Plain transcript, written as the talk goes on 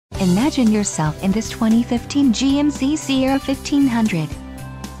Imagine yourself in this 2015 GMC Sierra 1500.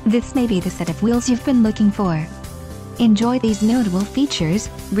 This may be the set of wheels you've been looking for. Enjoy these notable features: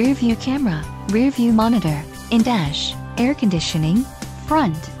 rear view camera, rear view monitor, in-dash, air conditioning,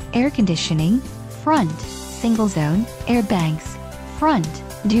 front, air conditioning, front, single zone, airbags, front,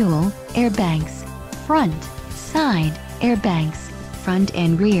 dual, airbags, front, side, airbags, front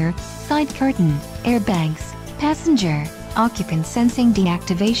and rear, side curtain, airbags, passenger, occupant sensing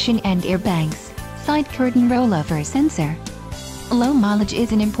deactivation and airbags, side curtain rollover sensor. Low mileage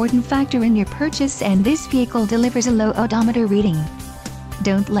is an important factor in your purchase, and this vehicle delivers a low odometer reading.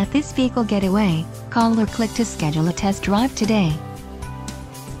 Don't let this vehicle get away. Call or click to schedule a test drive today.